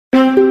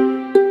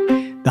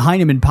The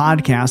Heinemann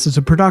Podcast is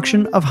a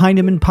production of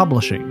Heinemann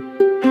Publishing.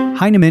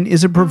 Heinemann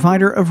is a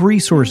provider of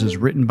resources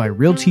written by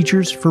real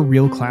teachers for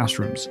real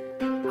classrooms.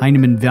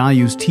 Heinemann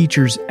values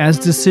teachers as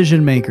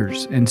decision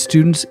makers and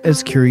students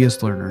as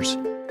curious learners.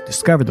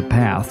 Discover the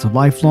path to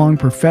lifelong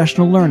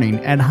professional learning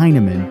at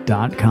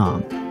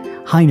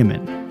Heinemann.com.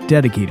 Heinemann,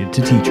 dedicated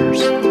to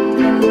teachers.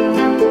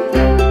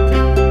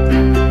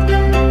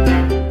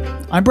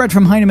 I'm Brett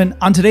from Heinemann.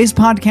 On today's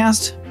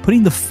podcast,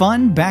 putting the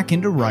fun back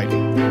into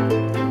writing.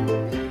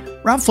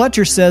 Ralph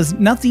Fletcher says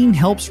nothing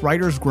helps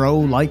writers grow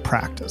like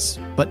practice,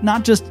 but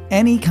not just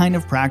any kind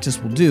of practice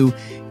will do.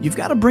 You've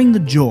got to bring the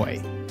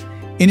joy.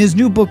 In his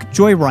new book,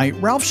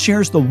 Joyride, Ralph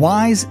shares the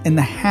whys and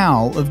the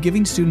how of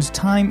giving students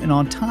time and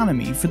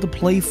autonomy for the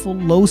playful,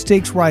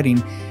 low-stakes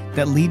writing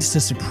that leads to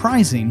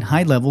surprising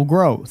high-level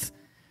growth.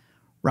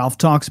 Ralph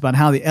talks about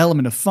how the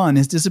element of fun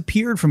has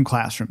disappeared from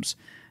classrooms.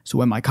 So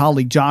when my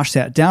colleague Josh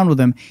sat down with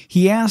him,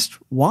 he asked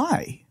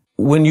why.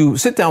 When you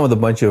sit down with a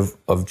bunch of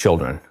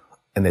children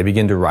and they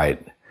begin to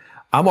write,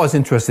 I'm always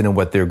interested in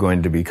what they're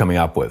going to be coming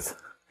up with.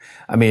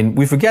 I mean,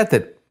 we forget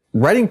that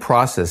writing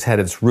process had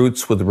its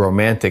roots with the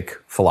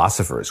Romantic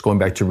philosophers, going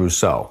back to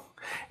Rousseau.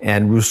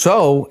 And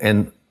Rousseau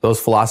and those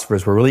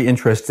philosophers were really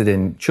interested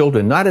in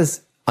children, not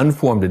as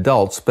unformed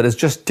adults, but as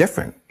just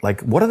different.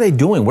 Like, what are they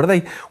doing? What are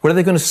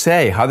they going to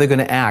say? How are they going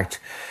to act?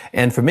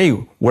 And for me,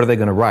 what are they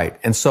going to write?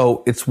 And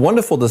so it's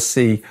wonderful to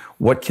see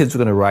what kids are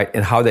going to write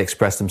and how they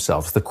express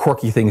themselves, the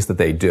quirky things that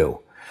they do.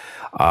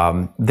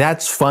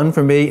 That's fun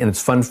for me, and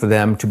it's fun for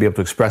them to be able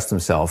to express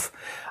themselves.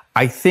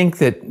 I think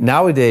that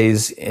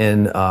nowadays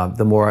in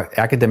the more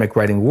academic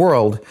writing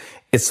world,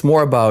 it's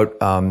more about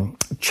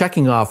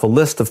checking off a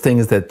list of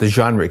things that the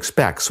genre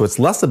expects. So it's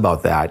less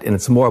about that, and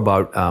it's more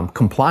about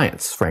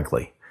compliance,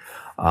 frankly.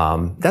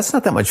 That's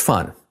not that much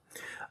fun.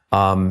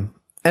 And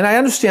I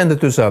understand that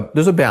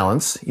there's a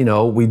balance. You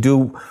know, we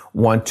do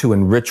want to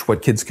enrich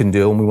what kids can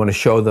do, and we want to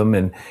show them,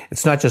 and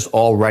it's not just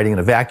all writing in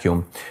a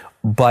vacuum.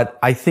 But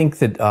I think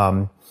that,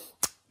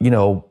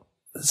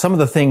 some of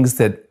the things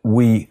that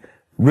we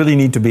really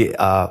need to be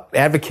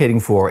advocating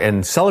for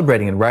and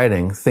celebrating in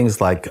writing, things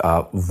like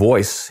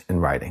voice in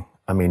writing.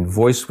 I mean,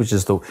 voice, which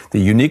is the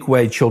unique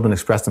way children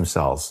express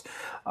themselves,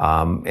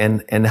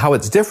 and how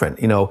it's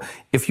different. You know,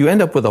 if you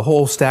end up with a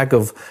whole stack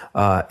of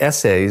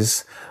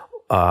essays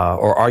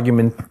or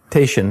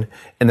argumentation,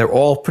 and they're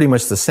all pretty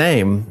much the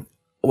same,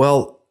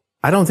 well,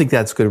 I don't think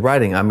that's good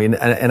writing. I mean,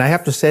 and I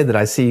have to say that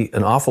I see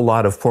an awful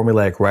lot of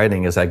formulaic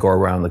writing as I go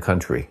around the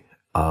country.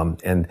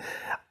 And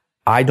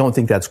I don't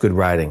think that's good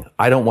writing.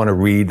 I don't want to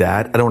read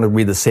that. I don't want to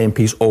read the same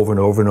piece over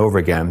and over and over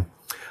again.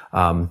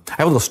 I have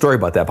a little story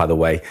about that, by the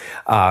way.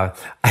 I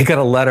got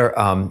a letter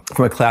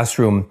from a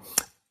classroom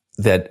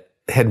that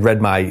had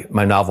read my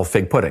novel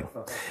Fig Pudding.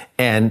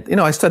 And,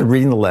 I started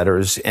reading the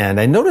letters,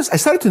 and I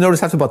started to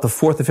notice after about the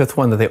fourth or fifth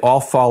one that they all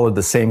followed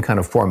the same kind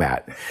of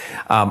format.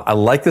 I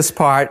like this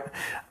part.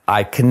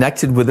 I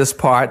connected with this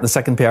part in the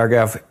second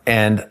paragraph,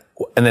 and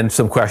then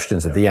some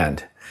questions at the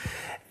end.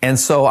 And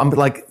so I'm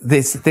like,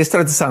 they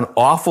started to sound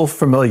awful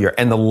familiar.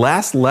 And the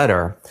last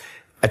letter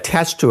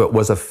attached to it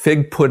was a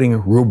fig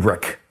pudding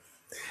rubric.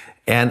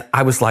 And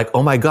I was like,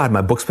 oh my God,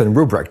 my book's been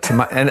rubriced.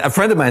 And a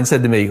friend of mine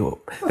said to me,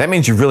 that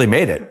means you really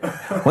made it.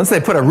 Once they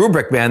put a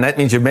rubric, man, that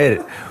means you made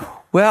it.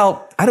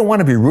 Well, I don't want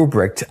to be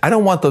rubriced. I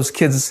don't want those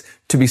kids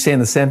to be saying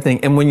the same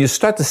thing. And when you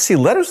start to see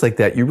letters like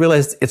that, you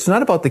realize it's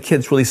not about the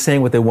kids really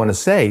saying what they want to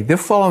say. They're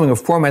following a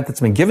format that's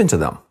been given to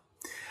them.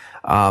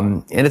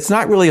 And it's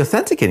not really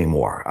authentic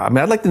anymore. I mean,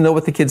 I'd like to know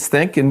what the kids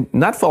think and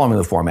not following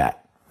the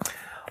format.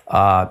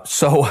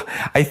 So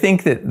I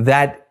think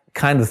that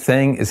kind of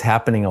thing is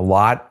happening a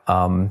lot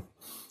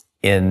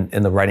in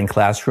the writing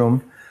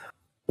classroom.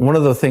 One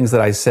of the things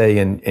that I say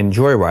in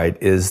Joyride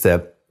is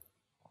that,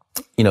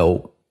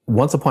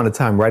 once upon a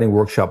time, writing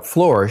workshop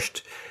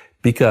flourished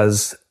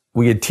because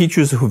we had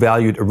teachers who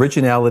valued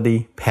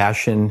originality,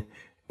 passion,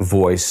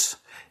 voice,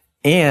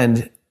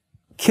 and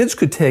kids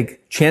could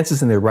take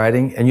chances in their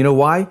writing. And you know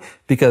why?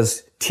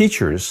 Because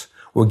teachers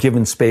were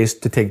given space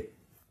to take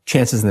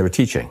chances in their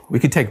teaching. We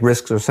could take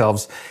risks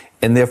ourselves,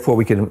 and therefore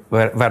we can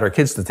invite our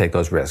kids to take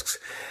those risks.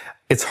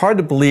 It's hard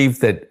to believe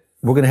that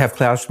we're going to have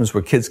classrooms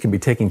where kids can be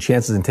taking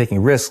chances and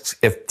taking risks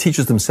if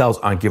teachers themselves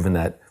aren't given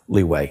that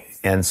leeway.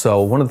 And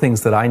so one of the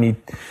things that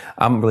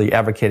I'm really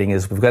advocating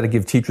is we've got to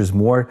give teachers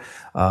more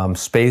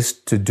space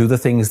to do the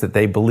things that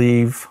they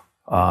believe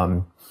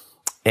and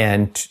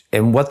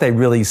what they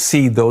really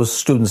see those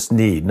students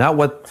need. Not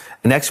what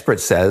an expert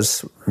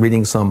says,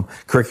 reading some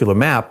curricular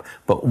map,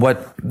 but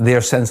what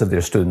their sense of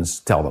their students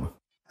tell them.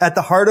 At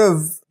the heart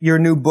of your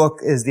new book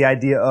is the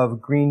idea of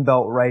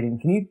greenbelt writing.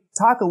 Can you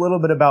talk a little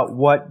bit about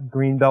what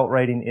greenbelt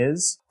writing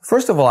is?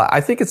 First of all, I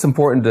think it's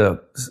important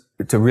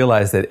to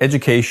realize that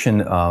education,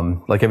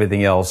 like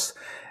everything else,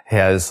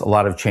 has a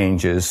lot of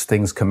changes.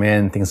 Things come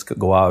in, things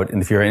go out.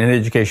 And if you're in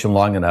education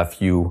long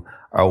enough, you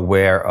are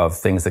aware of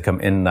things that come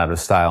in and out of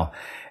style.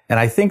 And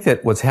I think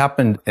that what's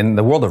happened in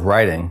the world of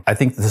writing, I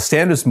think the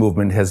standards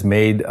movement has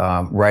made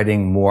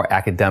writing more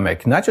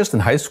academic, not just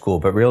in high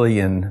school, but really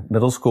in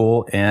middle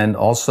school and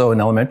also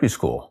in elementary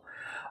school.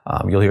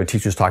 You'll hear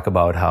teachers talk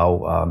about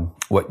how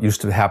what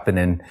used to happen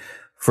in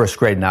first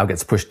grade now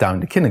gets pushed down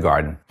to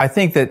kindergarten. I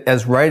think that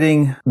as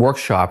writing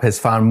workshop has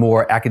found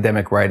more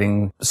academic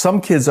writing,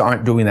 some kids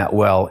aren't doing that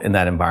well in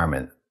that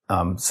environment.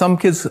 Some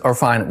kids are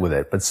fine with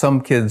it, but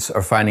some kids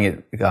are finding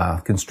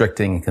it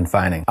constricting and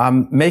confining.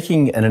 I'm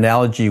making an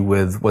analogy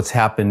with what's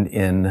happened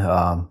in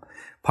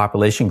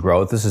population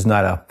growth. This is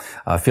not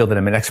a field that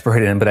I'm an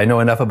expert in, but I know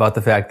enough about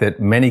the fact that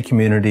many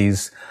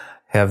communities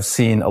have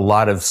seen a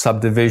lot of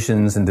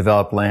subdivisions and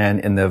developed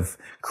land, and they've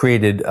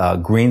created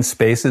green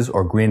spaces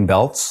or green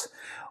belts,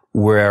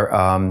 where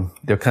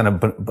they're kind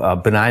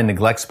of benign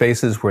neglect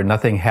spaces where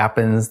nothing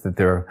happens, that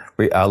they're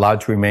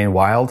allowed to remain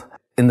wild.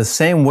 In the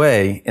same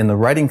way, in the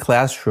writing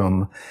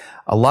classroom,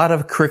 a lot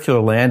of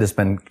curricular land has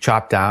been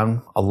chopped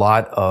down. A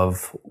lot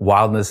of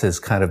wildness has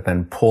kind of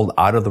been pulled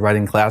out of the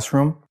writing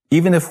classroom.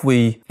 Even if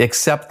we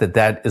accept that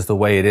that is the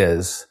way it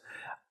is,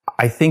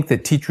 I think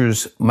that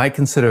teachers might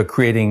consider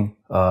creating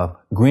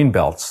green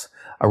belts,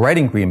 a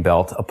writing green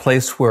belt, a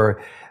place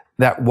where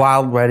that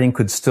wild writing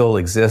could still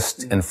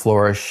exist and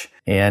flourish.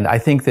 And I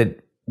think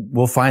that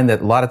we'll find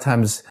that a lot of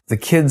times the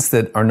kids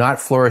that are not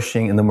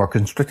flourishing in the more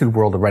constricted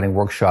world of writing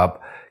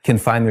workshop can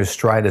find their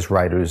stride as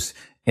writers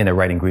in a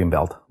writing green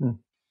belt.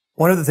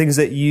 One of the things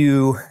that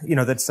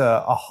that's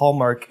a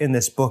hallmark in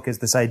this book is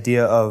this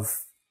idea of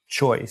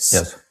choice.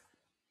 Yes.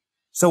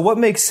 So what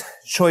makes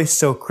choice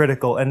so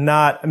critical and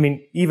not,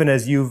 even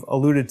as you've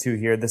alluded to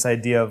here, this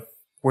idea of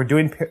we're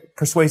doing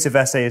persuasive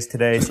essays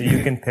today, so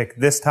you can pick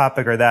this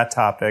topic or that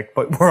topic,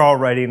 but we're all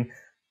writing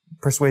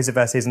persuasive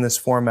essays in this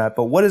format.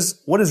 But what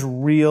does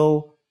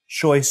real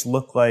choice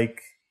look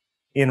like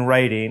in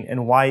writing,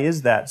 and why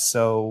is that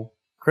so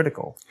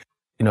critical?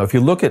 If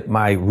you look at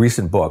my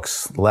recent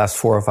books, the last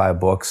 4 or 5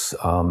 books,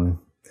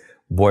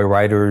 Boy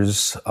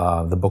Writers,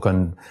 the book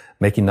on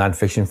making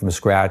nonfiction from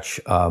scratch,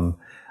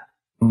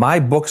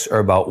 my books are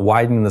about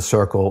widening the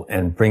circle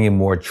and bringing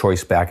more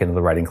choice back into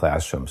the writing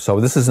classroom. So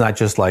this is not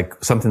just like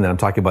something that I'm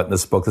talking about in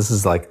this book. This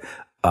is like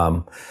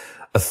a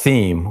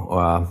theme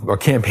or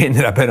campaign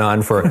that I've been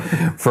on for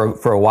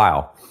a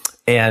while.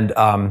 And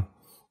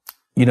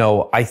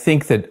I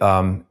think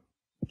that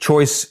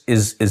choice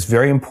is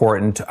very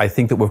important. I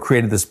think that we've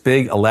created this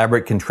big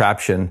elaborate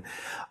contraption.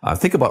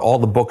 Think about all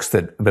the books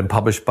that have been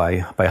published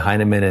by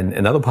Heinemann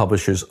and other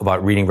publishers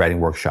about reading writing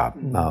workshop.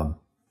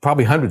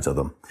 Probably hundreds of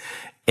them.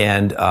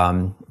 And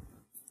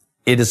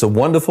it is a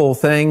wonderful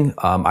thing.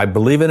 I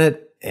believe in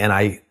it, and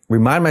I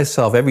remind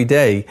myself every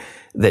day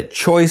that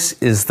choice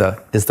is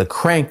the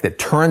crank that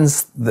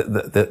turns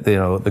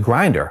the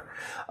grinder.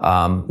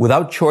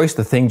 Without choice,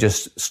 the thing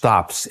just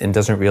stops and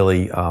doesn't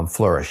really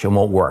flourish and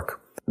won't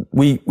work.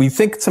 We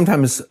think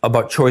sometimes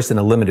about choice in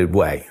a limited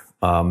way.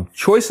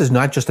 Choice is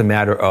not just a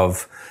matter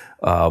of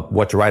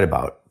what to write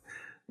about.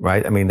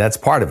 Right? That's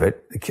part of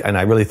it. And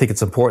I really think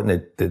it's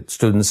important that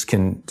students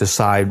can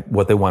decide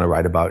what they want to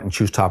write about and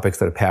choose topics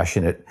that are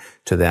passionate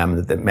to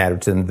them, that matter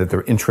to them, that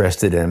they're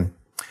interested in.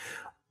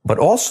 But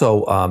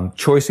also,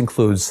 choice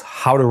includes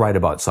how to write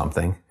about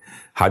something.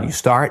 How do you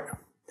start?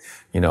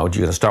 You're going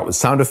to start with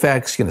sound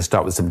effects. You're going to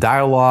start with some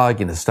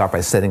dialogue. You're going to start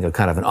by setting a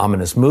kind of an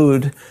ominous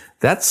mood.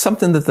 That's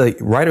something that the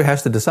writer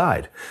has to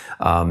decide.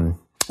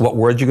 What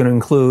words you're going to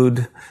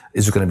include.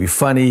 Is it going to be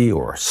funny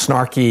or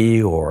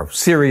snarky or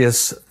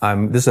serious?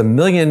 There's a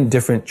million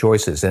different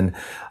choices. And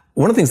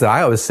one of the things that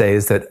I always say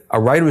is that a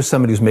writer is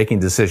somebody who's making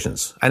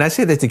decisions. And I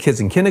say that to kids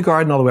in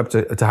kindergarten all the way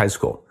up to high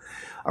school.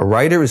 A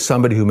writer is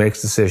somebody who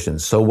makes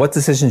decisions. So what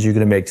decisions are you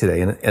going to make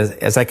today? And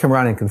as I come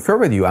around and confer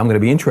with you, I'm going to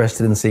be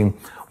interested in seeing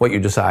what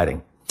you're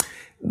deciding.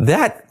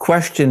 That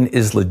question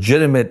is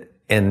legitimate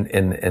and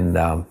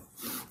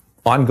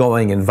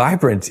ongoing and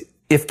vibrant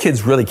if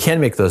kids really can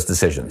make those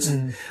decisions.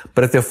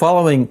 But if they're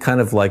following kind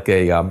of like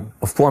a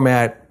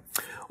format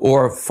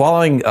or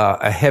following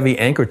a heavy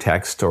anchor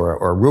text or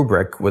a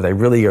rubric where they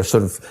really are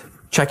sort of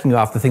checking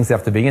off the things that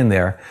have to be in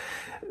there,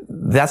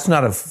 that's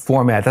not a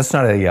format, that's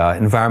not a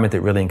environment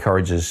that really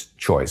encourages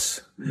choice.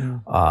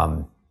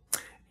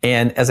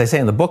 And as I say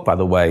in the book, by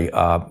the way,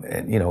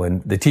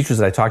 and the teachers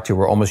that I talked to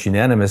were almost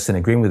unanimous in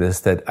agreeing with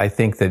this, that I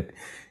think that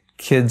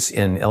kids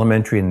in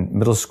elementary and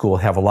middle school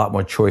have a lot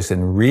more choice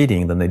in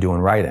reading than they do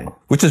in writing,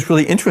 which is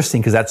really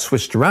interesting because that's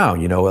switched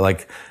around,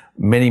 like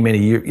many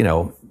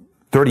years,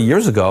 30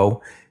 years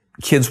ago,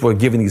 kids were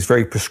given these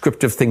very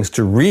prescriptive things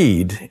to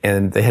read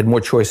and they had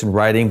more choice in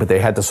writing, but they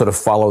had to sort of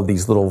follow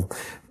these little,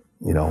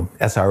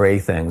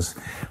 SRA things.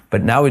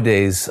 But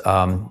nowadays,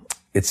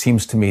 it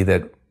seems to me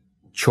that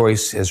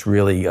choice is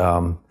really,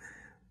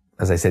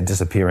 as I said,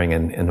 disappearing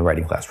in the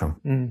writing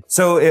classroom.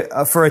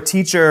 So for a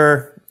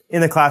teacher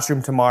in the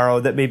classroom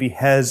tomorrow that maybe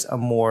has a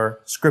more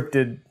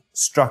scripted,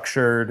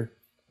 structured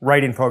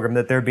writing program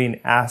that they're being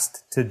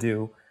asked to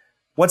do,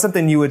 what's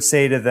something you would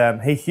say to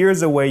them? Hey,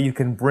 here's a way you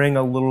can bring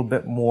a little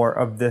bit more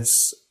of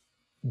this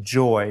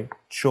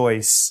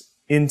choice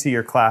into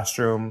your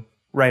classroom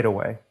right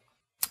away.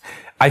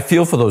 I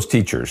feel for those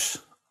teachers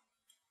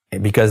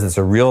because it's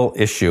a real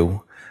issue.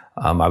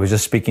 I was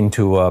just speaking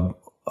to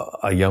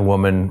a young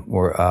woman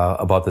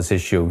about this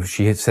issue.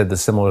 She had said the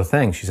similar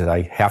thing. She said,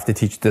 I have to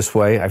teach this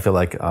way. I feel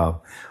like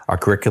our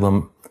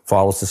curriculum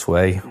follows this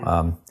way.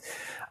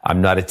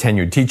 I'm not a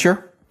tenured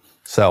teacher,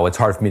 so it's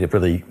hard for me to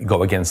really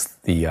go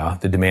against the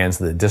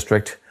demands of the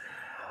district.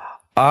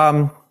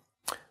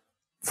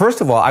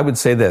 First of all, I would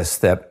say this,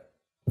 that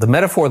the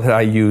metaphor that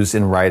I use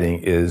in writing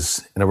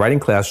is, in a writing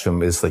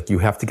classroom, is like you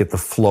have to get the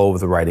flow of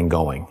the writing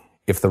going.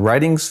 If the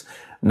writing's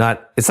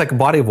not, it's like a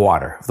body of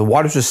water. If the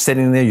water's just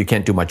sitting there, you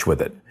can't do much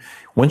with it.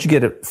 Once you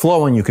get it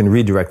flowing, you can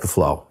redirect the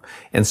flow.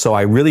 And so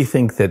I really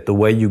think that the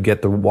way you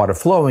get the water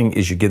flowing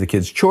is you give the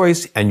kids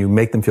choice and you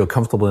make them feel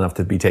comfortable enough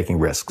to be taking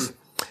risks.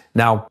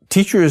 Now,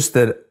 teachers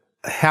that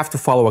have to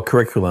follow a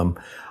curriculum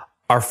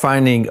are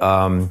finding,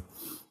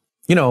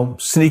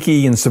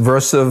 sneaky and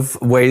subversive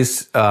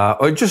ways,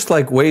 or just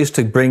like ways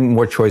to bring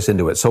more choice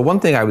into it. So one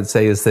thing I would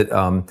say is that,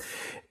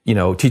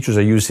 teachers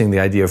are using the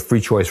idea of free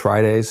choice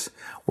Fridays,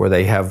 where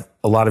they have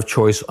a lot of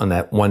choice on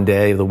that one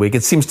day of the week.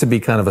 It seems to be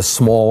kind of a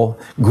small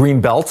green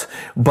belt,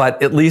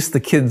 but at least the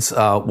kids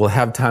will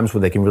have times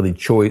where they can really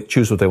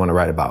choose what they want to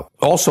write about.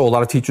 Also, a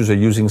lot of teachers are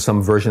using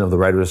some version of the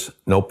writer's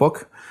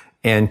notebook.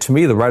 And to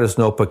me, the writer's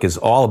notebook is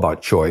all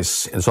about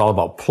choice. It's all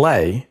about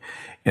play.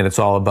 And it's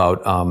all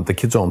about the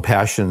kids' own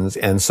passions.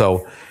 And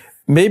so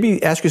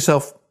maybe ask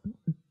yourself,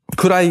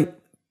 could I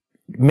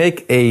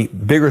make a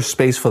bigger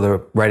space for the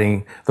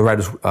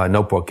writer's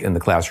notebook in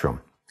the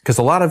classroom? Because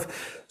a lot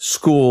of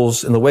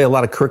schools, and the way a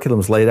lot of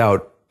curriculums laid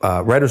out,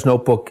 writer's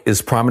notebook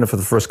is prominent for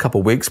the first couple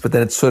of weeks, but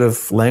then it sort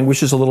of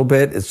languishes a little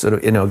bit. It sort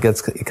of,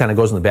 it kind of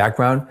goes in the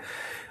background.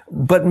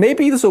 But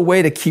maybe there's a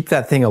way to keep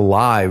that thing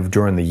alive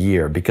during the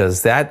year,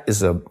 because that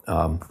is a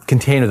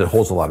container that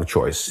holds a lot of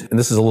choice. And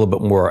this is a little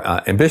bit more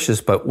ambitious,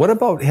 but what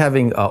about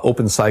having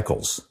open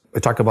cycles? I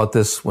talked about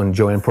this when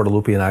Joanne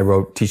Portalupi and I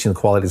wrote Teaching the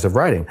Qualities of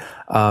Writing.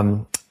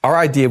 Our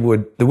idea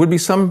there would be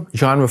some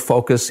genre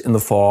focus in the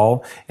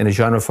fall and a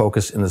genre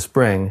focus in the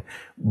spring,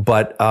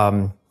 but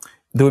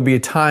there would be a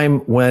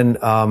time when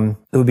there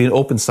would be an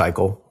open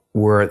cycle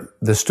where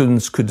the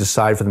students could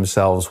decide for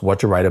themselves what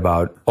to write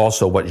about,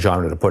 also what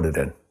genre to put it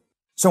in.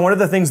 So one of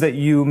the things that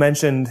you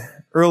mentioned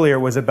earlier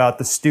was about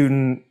the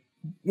student,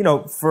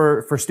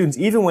 for students,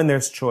 even when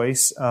there's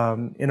choice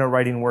in a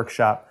writing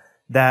workshop,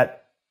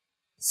 that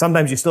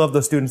sometimes you still have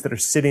those students that are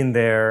sitting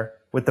there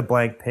with the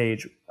blank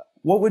page.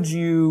 What would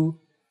you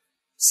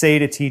say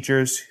to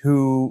teachers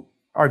who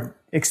are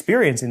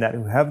experiencing that,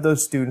 who have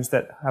those students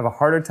that have a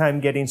harder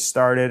time getting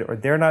started, or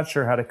they're not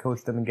sure how to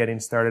coach them in getting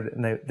started,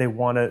 and they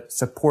want to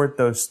support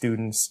those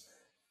students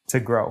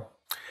to grow?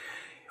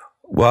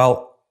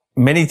 Well,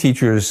 many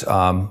teachers,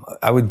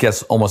 I would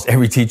guess almost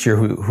every teacher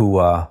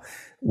who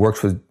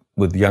works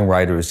with young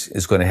writers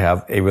is going to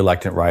have a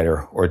reluctant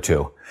writer or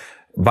two.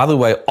 By the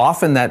way,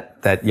 often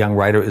that young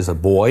writer is a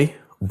boy,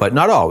 but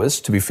not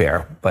always, to be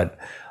fair. But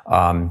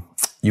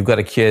you've got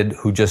a kid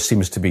who just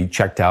seems to be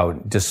checked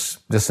out,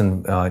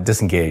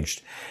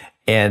 disengaged.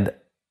 And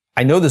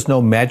I know there's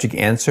no magic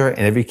answer, and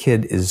every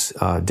kid is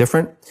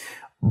different.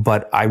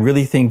 But I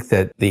really think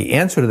that the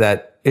answer to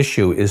that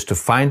issue is to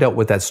find out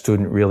what that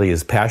student really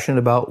is passionate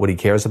about, what he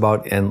cares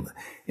about, and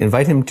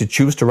invite him to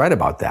choose to write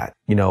about that.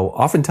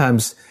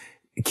 Oftentimes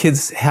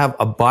kids have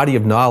a body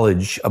of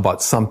knowledge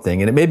about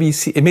something, and it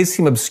may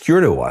seem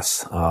obscure to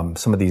us.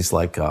 Some of these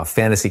like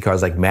fantasy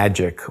cards, like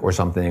Magic or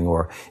something,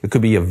 or it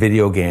could be a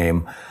video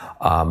game.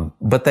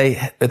 But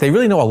they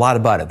really know a lot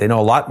about it. They know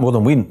a lot more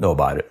than we know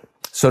about it.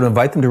 So to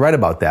invite them to write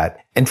about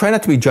that, and try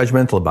not to be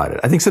judgmental about it.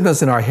 I think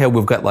sometimes in our head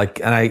we've got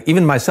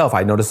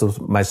I notice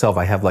myself,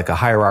 I have like a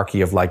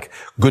hierarchy of like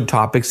good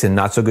topics and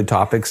not so good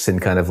topics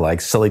and kind of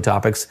like silly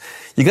topics.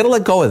 You got to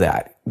let go of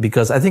that,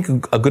 because I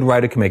think a good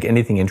writer can make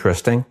anything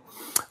interesting.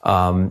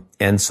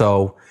 And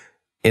so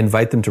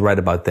invite them to write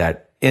about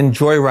that. In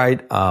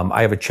Joyride,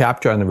 I have a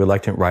chapter on the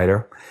reluctant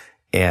writer,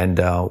 and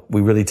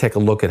we really take a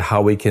look at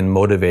how we can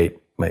motivate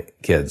my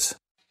kids.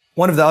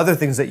 One of the other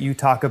things that you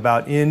talk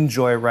about in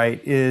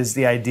Joyride is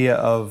the idea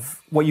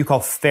of what you call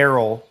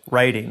feral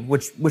writing,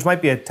 which might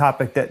be a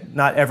topic that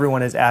not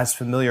everyone is as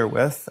familiar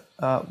with.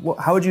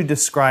 How would you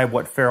describe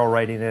what feral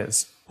writing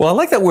is? Well, I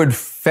like that word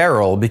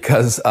feral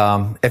because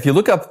if you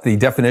look up the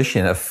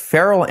definition, a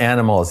feral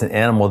animal is an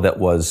animal that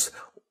was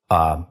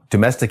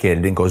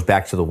domesticated and goes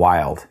back to the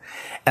wild.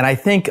 And I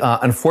think,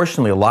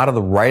 unfortunately, a lot of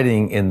the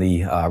writing in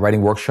the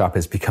writing workshop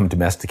has become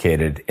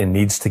domesticated and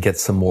needs to get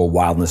some more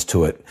wildness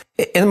to it.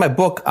 In my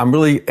book, I'm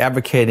really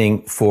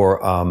advocating for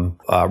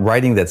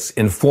writing that's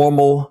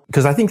informal,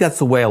 because I think that's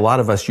the way a lot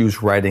of us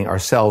use writing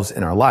ourselves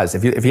in our lives.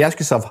 If you ask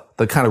yourself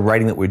the kind of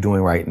writing that we're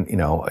doing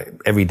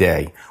every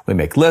day, we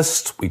make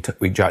lists,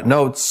 we jot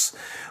notes,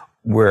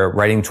 we're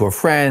writing to a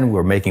friend,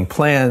 we're making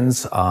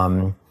plans.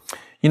 I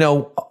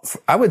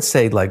would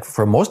say, like,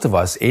 for most of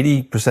us,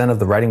 80% of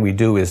the writing we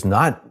do is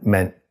not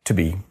meant to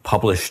be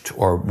published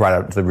or brought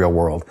out to the real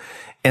world.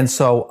 And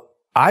so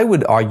I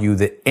would argue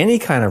that any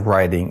kind of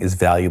writing is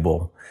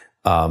valuable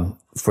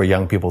for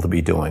young people to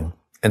be doing.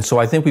 And so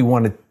I think we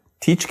want to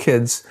teach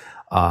kids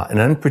an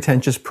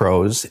unpretentious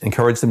prose,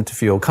 encourage them to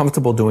feel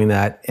comfortable doing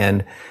that,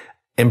 and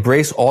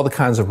embrace all the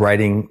kinds of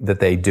writing that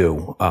they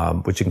do,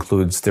 which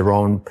includes their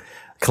own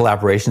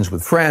collaborations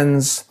with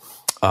friends,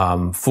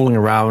 fooling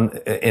around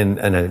in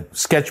a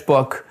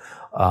sketchbook,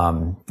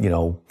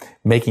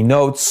 making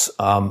notes.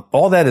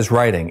 All that is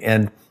writing.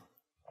 And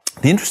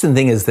the interesting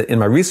thing is that in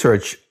my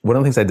research, one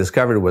of the things I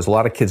discovered was a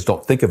lot of kids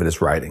don't think of it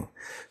as writing.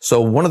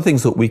 So one of the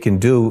things that we can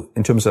do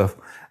in terms of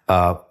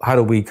how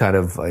do we kind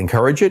of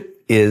encourage it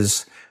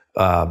is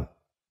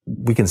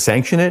we can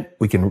sanction it.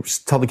 We can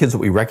tell the kids that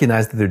we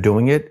recognize that they're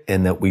doing it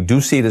and that we do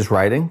see it as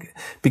writing,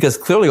 because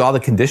clearly all the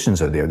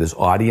conditions are there. There's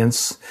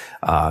audience,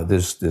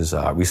 there's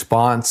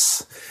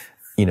response,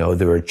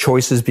 there are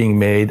choices being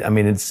made. I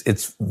mean,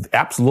 it's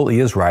absolutely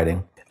is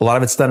writing. A lot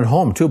of it's done at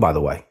home too, by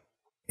the way.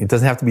 It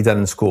doesn't have to be done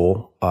in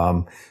school.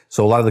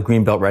 So a lot of the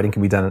green belt writing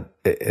can be done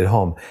at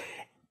home.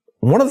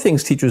 One of the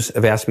things teachers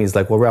have asked me is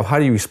like, well, Ralph, how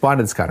do you respond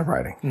to this kind of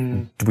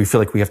writing? Do we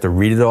feel like we have to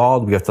read it all?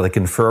 Do we have to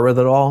confer with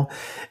it all?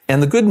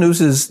 And the good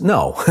news is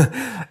no.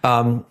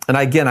 And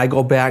again, I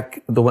go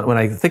back, when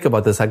I think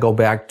about this, I go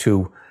back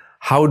to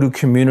how do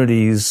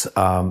communities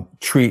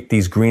treat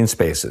these green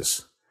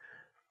spaces?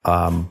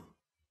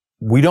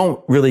 We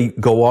don't really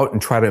go out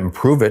and try to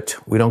improve it.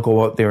 We don't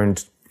go out there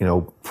and,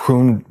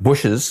 prune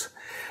bushes.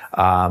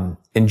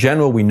 In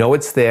general, we know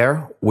it's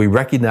there. We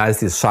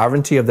recognize the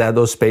sovereignty of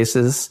those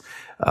spaces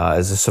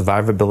as a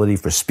survivability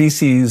for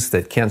species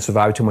that can't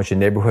survive too much in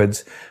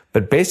neighborhoods.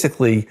 But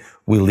basically,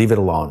 we leave it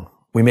alone.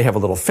 We may have a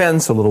little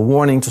fence, a little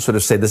warning to sort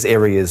of say this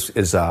area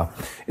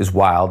is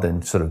wild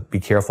and sort of be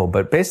careful.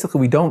 But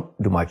basically, we don't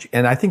do much.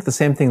 And I think the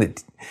same thing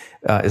that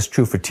is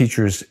true for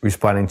teachers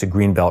responding to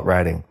greenbelt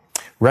writing.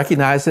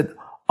 Recognize it,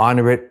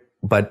 honor it,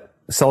 but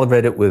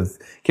celebrate it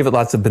give it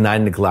lots of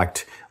benign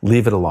neglect.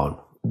 Leave it alone.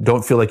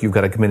 Don't feel like you've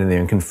got to come in there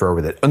and confer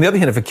with it. On the other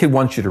hand, if a kid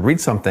wants you to read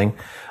something,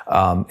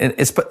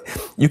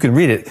 you can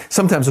read it.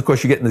 Sometimes, of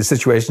course, you get into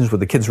situations where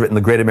the kid's written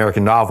the great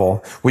American novel,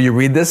 where you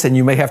read this and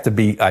you may have to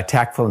be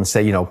tactful and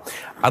say,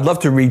 I'd love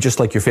to read just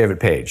like your favorite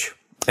page.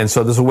 And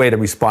so there's a way to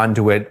respond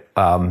to it,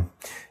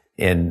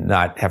 and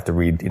not have to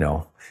read,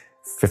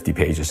 50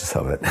 pages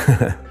of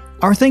it.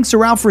 Our thanks to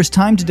Ralph for his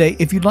time today.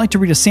 If you'd like to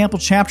read a sample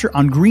chapter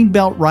on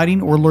greenbelt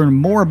writing or learn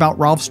more about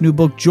Ralph's new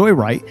book,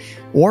 Joyride,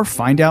 or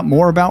find out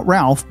more about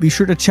Ralph, be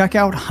sure to check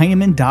out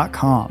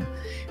Heinemann.com.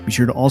 Be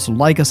sure to also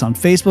like us on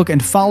Facebook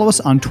and follow us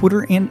on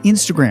Twitter and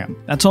Instagram.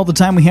 That's all the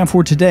time we have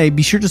for today.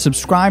 Be sure to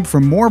subscribe for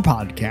more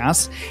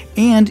podcasts,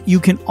 and you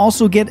can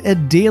also get a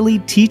daily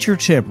teacher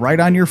tip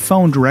right on your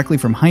phone directly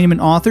from Heinemann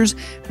authors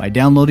by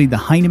downloading the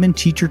Heinemann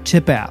Teacher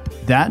Tip app.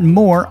 That and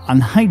more on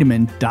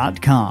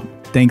Heinemann.com.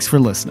 Thanks for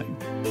listening.